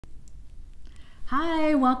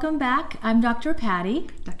Hi, welcome back. I'm Dr. Patty.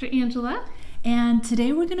 Dr. Angela. And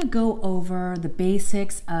today we're going to go over the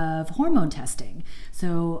basics of hormone testing.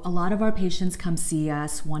 So a lot of our patients come see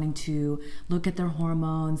us wanting to look at their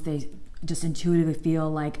hormones. They just intuitively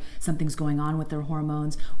feel like something's going on with their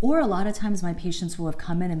hormones. Or a lot of times my patients will have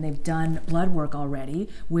come in and they've done blood work already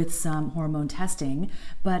with some hormone testing,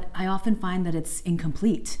 but I often find that it's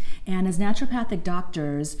incomplete. And as naturopathic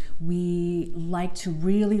doctors, we like to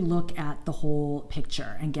really look at the whole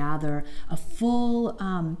picture and gather a full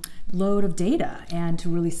load of data and to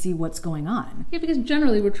really see what's going on. Yeah, because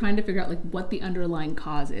generally we're trying to figure out like what the underlying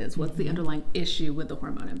cause is, what's the underlying issue with the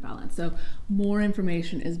hormone imbalance. So more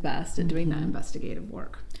information is best at doing that investigative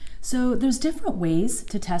work. So there's different ways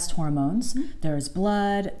to test hormones. There's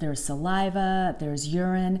blood, there's saliva, there's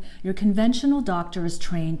urine. Your conventional doctor is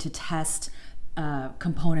trained to test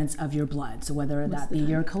components of your blood. So whether that be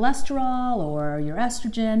your cholesterol or your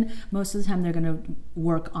estrogen, most of the time they're going to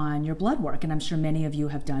work on your blood work. And I'm sure many of you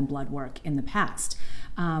have done blood work in the past.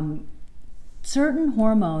 Certain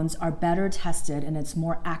hormones are better tested and it's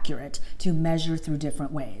more accurate to measure through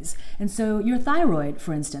different ways. And so your thyroid,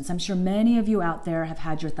 for instance, I'm sure many of you out there have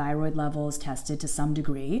had your thyroid levels tested to some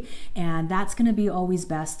degree, and that's going to be always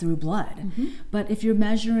best through blood. But if you're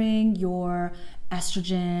measuring your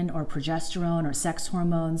estrogen or progesterone or sex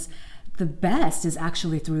hormones, the best is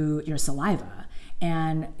actually through your saliva.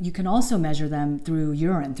 And you can also measure them through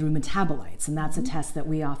urine, through metabolites, and that's a test that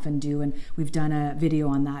we often do, and we've done a video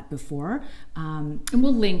on that before. And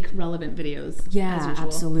we'll link relevant videos. Yeah,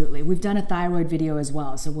 absolutely. We've done a thyroid video as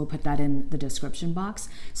well, so we'll put that in the description box.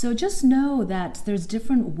 So just know that there's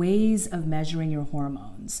different ways of measuring your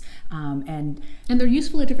hormones. And they're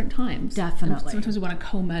useful at different times. Definitely. And sometimes we want to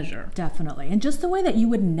co-measure. Definitely. And just the way that you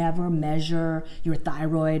would never measure your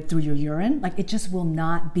thyroid through your urine, like it just will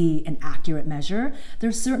not be an accurate measure.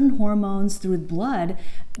 There's certain hormones through blood,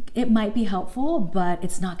 it might be helpful, but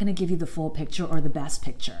it's not going to give you the full picture or the best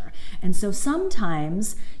picture. And so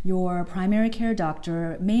sometimes your primary care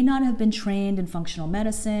doctor may not have been trained in functional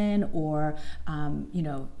medicine or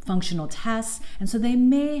functional tests, and so they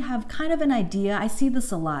may have kind of an idea. I see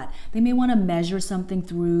this a lot. They may want to measure something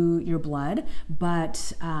through your blood,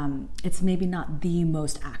 but it's maybe not the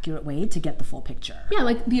most accurate way to get the full picture. Yeah,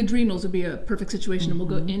 like the adrenals would be a perfect situation, and we'll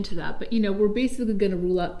go into that. But we're basically going to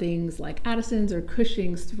rule out things like Addison's or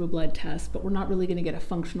Cushing's through a blood test, but we're not really going to get a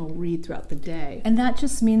functional read throughout the day. And that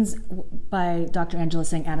just means, by Dr. Angela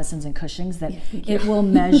saying Addison's and Cushing's, that it will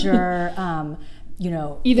measure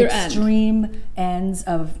either extreme ends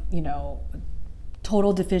of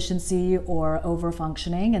total deficiency or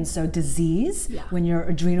over-functioning, and so disease when your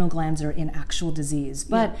adrenal glands are in actual disease.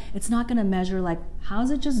 But it's not going to measure like,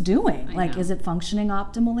 how's it just doing? Is it functioning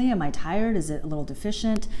optimally? Am I tired? Is it a little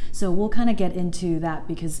deficient? So we'll kind of get into that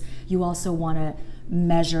because you also want to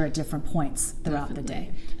measure at different points throughout the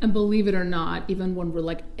day. And believe it or not, even when we're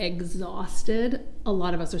like exhausted, a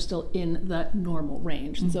lot of us are still in the normal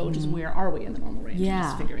range. And so just where are we in the normal range? Yeah.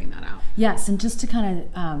 Just figuring that out. Yes, and just to kind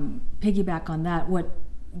of piggyback on that,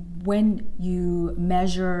 when you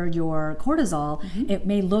measure your cortisol, it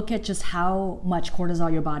may look at just how much cortisol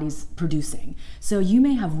your body's producing. So you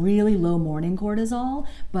may have really low morning cortisol,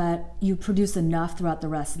 but you produce enough throughout the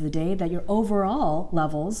rest of the day that your overall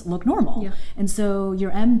levels look normal. Yeah. And so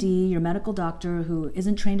your MD, your medical doctor who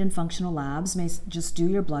isn't trained in functional labs, may just do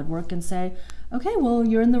your blood work and say, okay, well,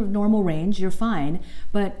 you're in the normal range, you're fine.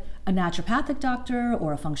 But a naturopathic doctor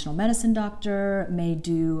or a functional medicine doctor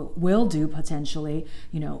will do potentially,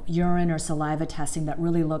 urine or saliva testing that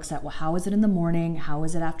really looks at, well, how is it in the morning? How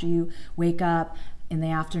is it after you wake up, in the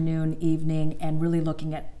afternoon, evening, and really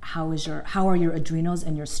looking at how are your adrenals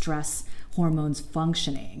and your stress hormones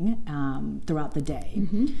functioning throughout the day.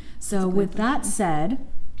 So with that said,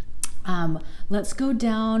 let's go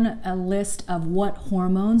down a list of what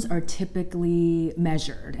hormones are typically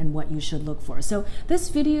measured and what you should look for. So this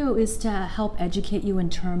video is to help educate you in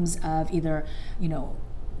terms of either,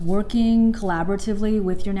 working collaboratively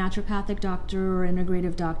with your naturopathic doctor or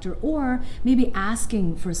integrative doctor, or maybe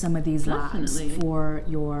asking for some of these labs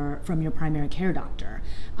from your primary care doctor.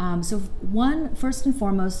 So first and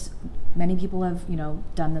foremost, many people have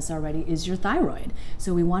done this already, is your thyroid.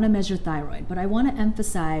 So we want to measure thyroid, but I want to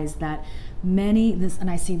emphasize that and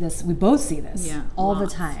I see this, we both see this all the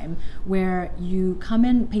time, where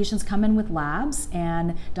patients come in with labs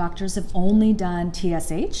and doctors have only done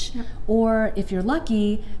TSH, or if you're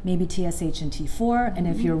lucky, maybe TSH and T4, and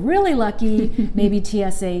if you're really lucky, maybe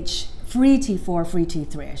TSH, free T4, free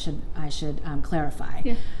T3, I should clarify.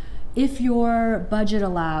 If your budget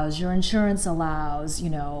allows, your insurance allows,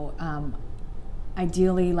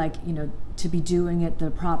 ideally to be doing it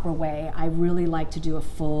the proper way, I really like to do a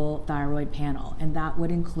full thyroid panel, and that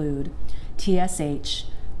would include TSH,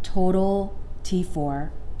 total T4,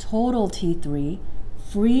 total T3,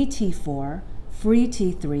 free T4, free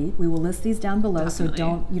T3. We will list these down below. Definitely.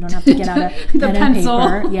 So you don't have to get out a the pen pencil.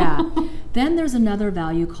 and paper. Yeah. Then there's another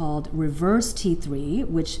value called reverse T3,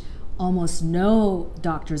 which almost no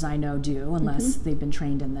doctors I know do unless they've been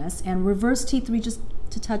trained in this. And reverse T3, just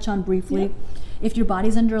to touch on briefly, if your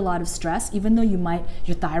body's under a lot of stress, even though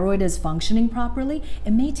your thyroid is functioning properly,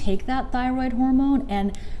 it may take that thyroid hormone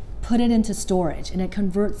and put it into storage, and it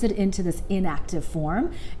converts it into this inactive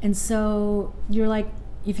form. And so you're like,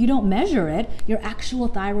 if you don't measure it, your actual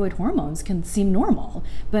thyroid hormones can seem normal,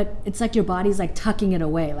 but it's like your body's like tucking it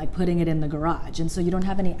away, like putting it in the garage. And so you don't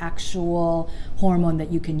have any actual hormone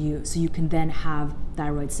that you can use. So you can then have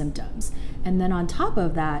thyroid symptoms. And then on top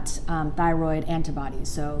of that, thyroid antibodies.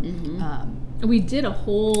 So we did a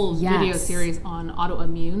whole video series on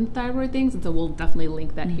autoimmune thyroid things, and so we'll definitely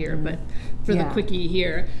link that here. But for the quickie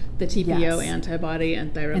here, the TPO antibody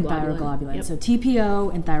and thyroglobulin. Yep. So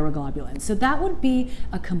TPO and thyroglobulin. So that would be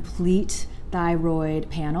a complete thyroid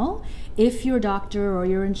panel. If your doctor or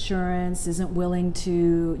your insurance isn't willing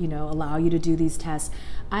to, allow you to do these tests,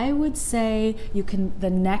 I would say the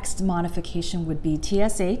next modification would be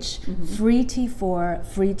TSH, free T4,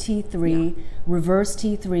 free T3, reverse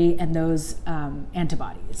T3, and those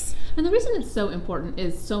antibodies. And the reason it's so important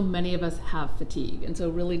is so many of us have fatigue. And so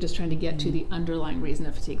really just trying to get to the underlying reason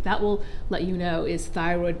of fatigue. That will let you know, is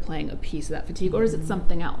thyroid playing a piece of that fatigue, or is it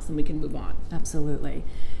something else? And we can move on. Absolutely.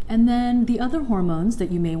 And then the other hormones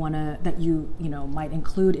that you may want to, might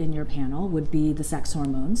include in your panel would be the sex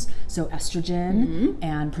hormones. So estrogen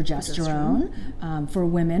and progesterone for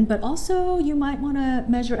women, but also you might want to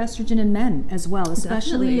measure estrogen in men as well,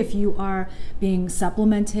 especially if you are being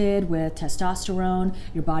supplemented with testosterone.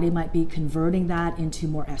 Your body might be converting that into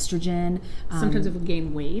more estrogen. Sometimes if we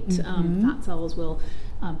gain weight, fat cells will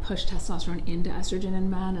push testosterone into estrogen in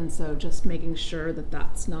men, and so just making sure that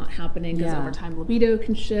that's not happening, because over time libido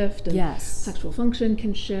can shift and sexual function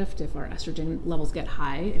can shift if our estrogen levels get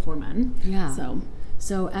high if we're men.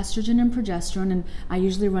 So estrogen and progesterone, and I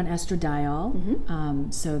usually run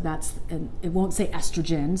estradiol. So it won't say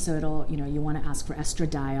estrogen, so it'll, you want to ask for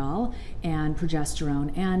estradiol and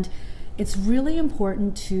progesterone. And it's really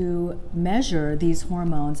important to measure these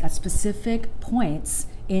hormones at specific points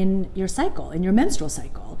in your cycle, in your menstrual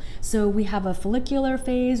cycle. So we have a follicular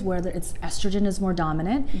phase where estrogen is more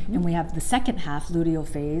dominant, and we have the second half, luteal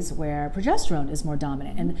phase, where progesterone is more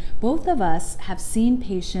dominant. And both of us have seen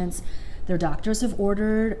patients, their doctors have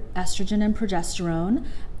ordered estrogen and progesterone,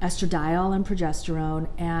 estradiol and progesterone,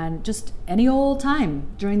 and just any old time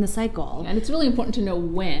during the cycle. And it's really important to know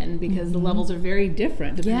when, because the levels are very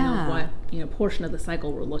different depending on what portion of the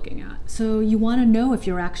cycle we're looking at. So you want to know if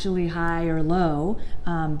you're actually high or low,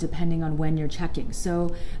 depending on when you're checking.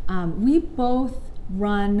 So we both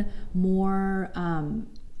run more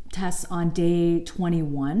tests on day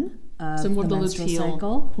 21. So more the luteal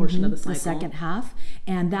cycle, portion of the cycle. The second half.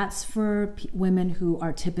 And that's for women who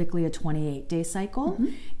are typically a 28-day cycle.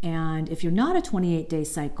 And if you're not a 28-day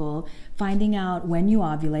cycle, finding out when you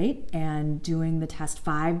ovulate and doing the test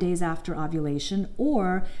 5 days after ovulation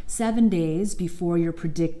or 7 days before your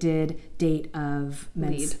predicted date of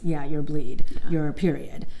your bleed, your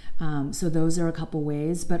period. So those are a couple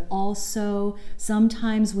ways, but also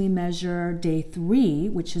sometimes we measure day 3,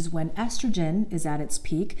 which is when estrogen is at its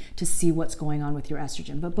peak, to see what's going on with your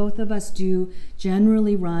estrogen. But both of us do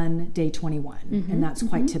generally run day 21, and that's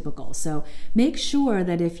quite typical. So make sure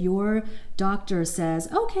that if your doctor says,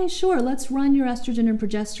 okay, sure, let's run your estrogen and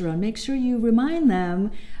progesterone, make sure you remind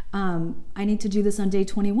them, I need to do this on day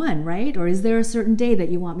 21, right? Or is there a certain day that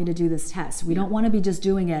you want me to do this test? We don't want to be just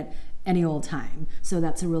doing it any old time. So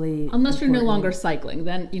that's a really Unless you're no longer cycling,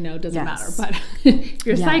 then it doesn't matter. But if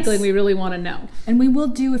you're cycling, we really want to know. And we will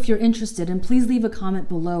do, if you're interested, and please leave a comment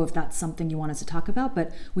below if that's something you want us to talk about,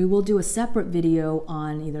 but we will do a separate video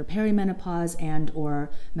on either perimenopause and or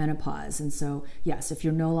menopause. And so yes, if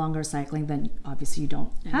you're no longer cycling, then obviously you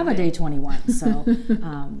don't have a day 21. So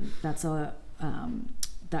that's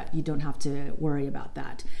that you don't have to worry about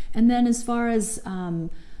that. And then as far as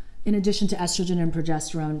in addition to estrogen and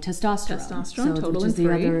progesterone, testosterone, total which is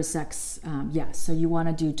the other sex. So you want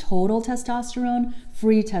to do total testosterone,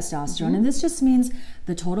 free testosterone, and this just means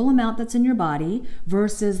the total amount that's in your body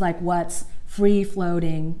versus like what's free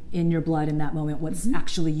floating in your blood in that moment, what's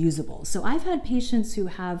actually usable. So I've had patients who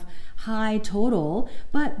have high total,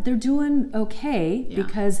 but they're doing okay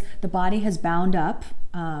because the body has bound up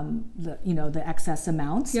the excess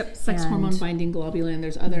amounts. Yep, sex hormone binding globulin.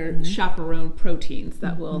 There's other chaperone proteins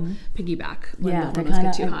that will piggyback when the hormones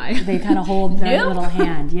get too high. They kind of hold their little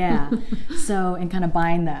hand, so, and kind of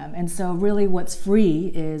bind them. And so really what's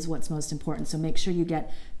free is what's most important. So make sure you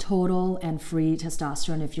get total and free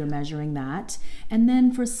testosterone if you're measuring that. And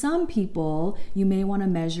then for some people, you may want to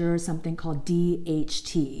measure something called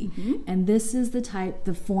DHT. And this is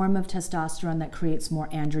the form of testosterone that creates more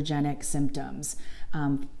androgenic symptoms.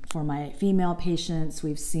 For my female patients,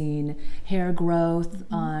 we've seen hair growth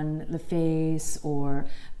on the face or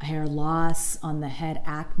hair loss on the head,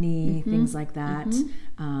 acne, things like that,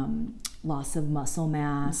 loss of muscle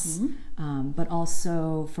mass, but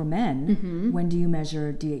also for men, when do you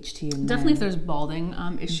measure DHT in Definitely men? if there's balding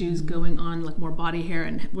issues going on, like more body hair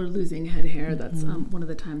and we're losing head hair, that's one of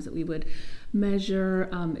the times that we would measure.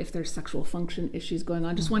 If there's sexual function issues going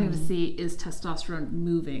on, just wanting to see, is testosterone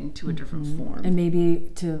moving to a different form? And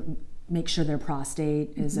maybe to make sure their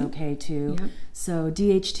prostate is okay too. So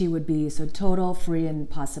DHT would be, so total, free, and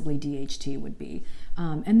possibly DHT would be.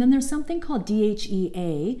 And then there's something called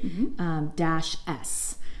DHEA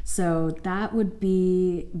 -S. So that would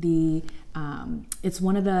be the, it's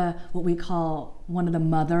one of the, what we call one of the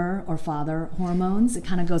mother or father hormones. It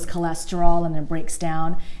kind of goes cholesterol and then breaks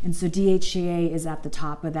down. And so DHEA is at the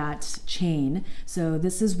top of that chain. So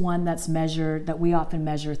this is one that's measured, that we often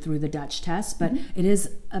measure through the Dutch test, but it is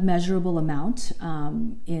a measurable amount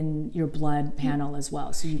in your blood panel as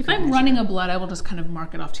well. So if I'm running a blood, I will just kind of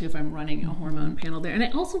mark it off too if I'm running a hormone panel there. And I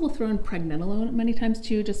also will throw in Pregnenolone many times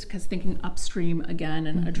too, just because thinking upstream again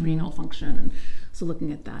and adrenal function. And so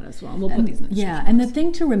looking at that as well. And we'll put these in the description and box. the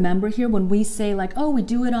thing to remember here when we say like, oh, we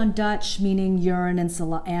do it on Dutch, meaning urine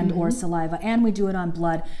and or saliva, and we do it on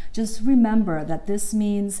blood, just remember that this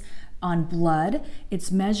means on blood,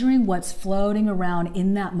 it's measuring what's floating around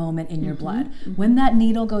in that moment in your blood. When that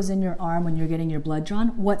needle goes in your arm, when you're getting your blood drawn,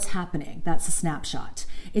 what's happening? That's a snapshot.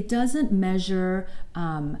 It doesn't measure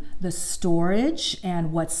the storage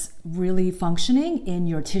and what's really functioning in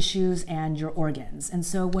your tissues and your organs. And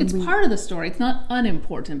so when it's part of the story, it's not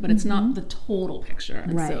unimportant, but it's not the total picture.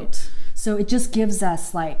 And right. So it just gives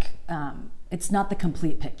us like, it's not the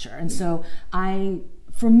complete picture. And so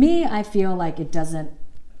for me, I feel like it doesn't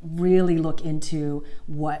really look into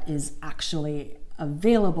what is actually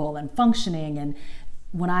available and functioning. And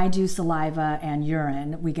when I do saliva and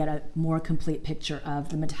urine, we get a more complete picture of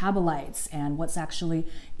the metabolites and what's actually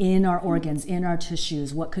in our organs, in our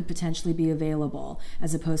tissues, what could potentially be available,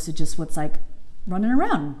 as opposed to just what's like running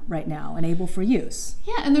around right now and able for use.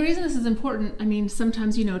 Yeah, and the reason this is important, I mean,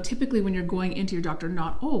 sometimes, typically when you're going into your doctor,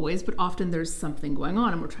 not always, but often there's something going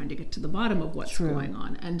on and we're trying to get to the bottom of what's going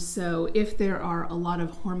on. And so if there are a lot of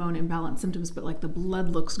hormone imbalance symptoms, but like the blood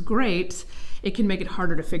looks great, it can make it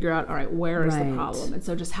harder to figure out, all right, where is the problem? And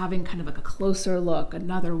so just having kind of like a closer look,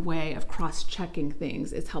 another way of cross-checking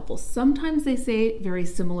things is helpful. Sometimes they say very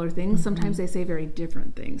similar things, sometimes they say very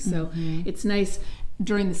different things. So it's nice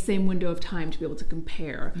during the same window of time to be able to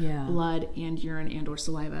compare blood and urine and or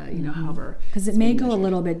saliva, however. Because it may go a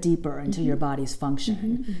little bit deeper into your body's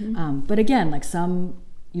function. But again, like some,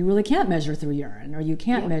 you really can't measure through urine, or you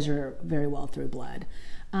can't measure very well through blood.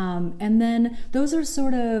 And then those are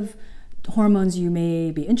sort of hormones you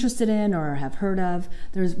may be interested in or have heard of.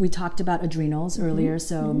 We talked about adrenals earlier,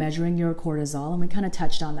 so measuring your cortisol, and we kind of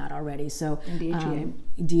touched on that already. So and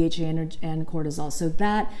DHEA and cortisol. So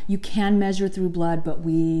that you can measure through blood, but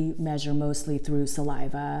we measure mostly through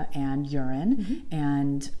saliva and urine.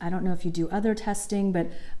 And I don't know if you do other testing,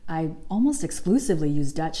 but I almost exclusively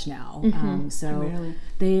use Dutch now. So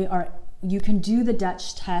you can do the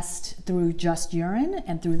Dutch test through just urine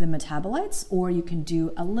and through the metabolites, or you can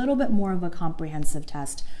do a little bit more of a comprehensive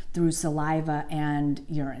test through saliva and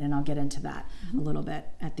urine, and I'll get into that a little bit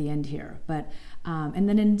at the end here. But and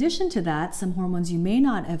then in addition to that, some hormones you may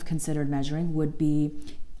not have considered measuring would be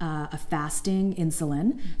a fasting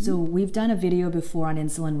insulin. So we've done a video before on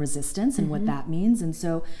insulin resistance and what that means. And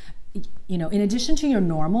so in addition to your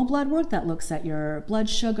normal blood work that looks at your blood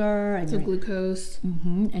sugar and your glucose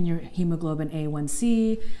and your hemoglobin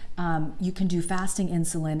A1C, you can do fasting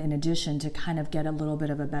insulin in addition to kind of get a little bit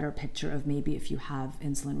of a better picture of maybe if you have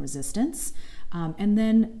insulin resistance. And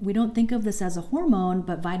then we don't think of this as a hormone,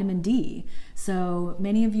 but vitamin D. So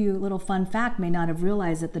many of you, little fun fact, may not have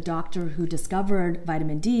realized that the doctor who discovered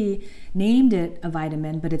vitamin D named it a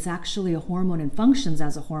vitamin, but it's actually a hormone and functions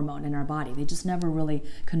as a hormone in our body. They just never really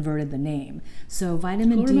converted the name. So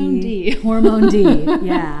vitamin D. Hormone D,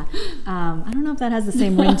 yeah. I don't know if that has the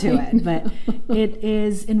same ring to it, but it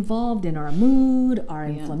is involved in our mood, our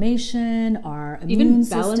inflammation, our immune even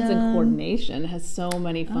system. Balance and coordination has so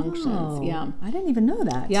many functions. I didn't even know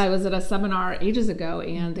that. Yeah, I was at a seminar ages ago,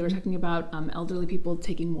 and they were talking about elderly people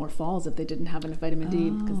taking more falls if they didn't have enough vitamin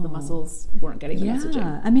D because the muscles weren't getting the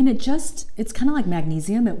estrogen. I mean, it's kind of like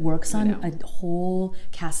magnesium. It works on a whole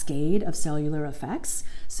cascade of cellular effects.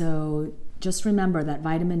 So just remember that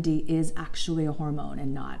vitamin D is actually a hormone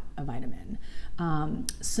and not a vitamin.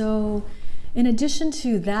 So in addition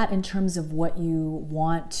to that, in terms of what you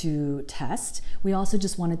want to test, we also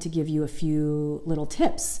just wanted to give you a few little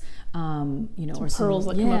tips, some pearls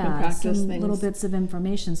that come up in practice, some little bits of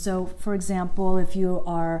information. So, for example, if you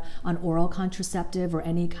are on oral contraceptive or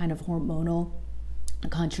any kind of hormonal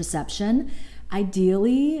contraception,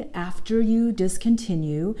 ideally, after you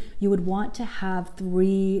discontinue, you would want to have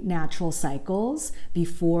 3 natural cycles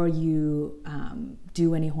before you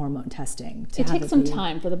do any hormone testing. It takes some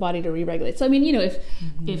time for the body to re-regulate. So, I mean,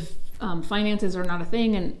 if finances are not a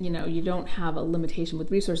thing and, you don't have a limitation with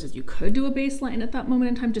resources, you could do a baseline at that moment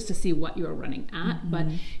in time just to see what you're running at. But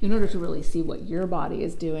in order to really see what your body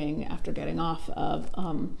is doing after getting off of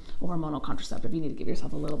a hormonal contraceptive, you need to give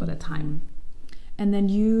yourself a little bit of time. And then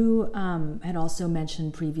you had also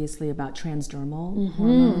mentioned previously about transdermal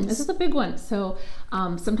hormones. This is a big one. So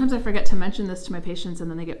sometimes I forget to mention this to my patients and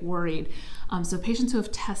then they get worried. So patients who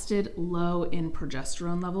have tested low in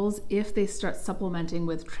progesterone levels, if they start supplementing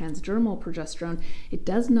with transdermal progesterone, it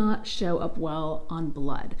does not show up well on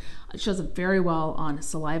blood. It shows up very well on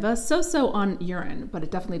saliva, so on urine, but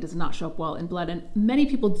it definitely does not show up well in blood. And many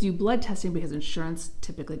people do blood testing because insurance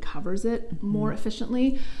typically covers it more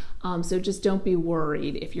efficiently. So just don't be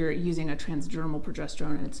worried if you're using a transdermal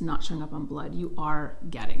progesterone and it's not showing up on blood. You are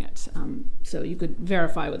getting it. So you could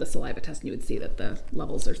verify with a saliva test and you would see that the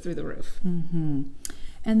levels are through the roof.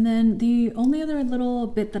 And then the only other little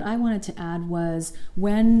bit that I wanted to add was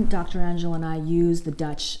when Dr. Angela and I use the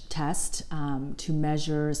Dutch test to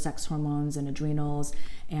measure sex hormones and adrenals,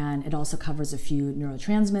 and it also covers a few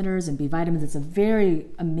neurotransmitters and B vitamins. It's a very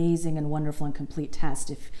amazing and wonderful and complete test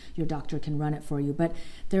if your doctor can run it for you. But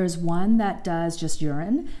there's one that does just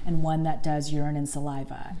urine and one that does urine and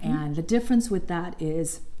saliva. And the difference with that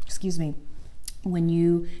is, when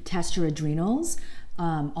you test your adrenals,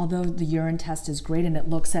 although the urine test is great and it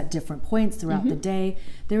looks at different points throughout the day,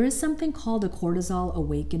 there is something called a cortisol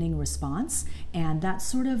awakening response, and that's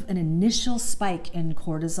sort of an initial spike in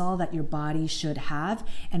cortisol that your body should have.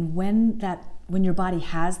 And when your body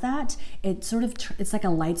has that, it sort of it's like a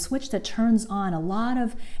light switch that turns on a lot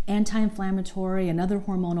of anti-inflammatory and other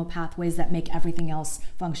hormonal pathways that make everything else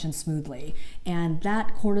function smoothly. And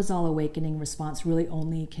that cortisol awakening response really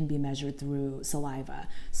only can be measured through saliva.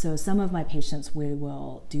 So some of my patients, we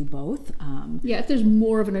will do both. If there's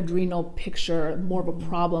more of an adrenal picture, more of a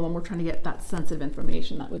problem, and we're trying to get that sensitive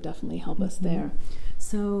information, that would definitely help us there.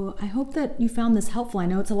 So I hope that you found this helpful. I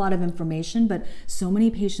know it's a lot of information, but so many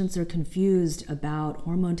patients are confused about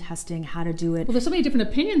hormone testing, how to do it. Well, there's so many different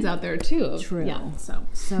opinions out there too. True. Yeah.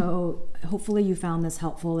 So hopefully you found this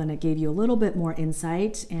helpful and it gave you a little bit more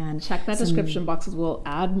insight. And check that description box because we'll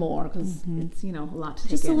add more because it's a lot to take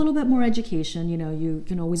just in. A little bit more education. You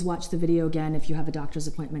can always watch the video again if you have a doctor's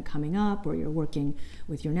appointment coming up or you're working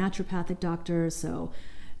with your naturopathic doctor. So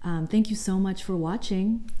thank you so much for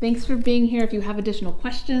watching. Thanks for being here. If you have additional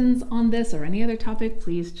questions on this or any other topic,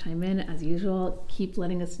 please chime in as usual. Keep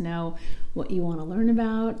letting us know what you want to learn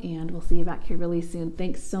about, and we'll see you back here really soon.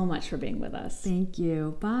 Thanks so much for being with us. Thank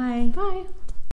you. Bye. Bye.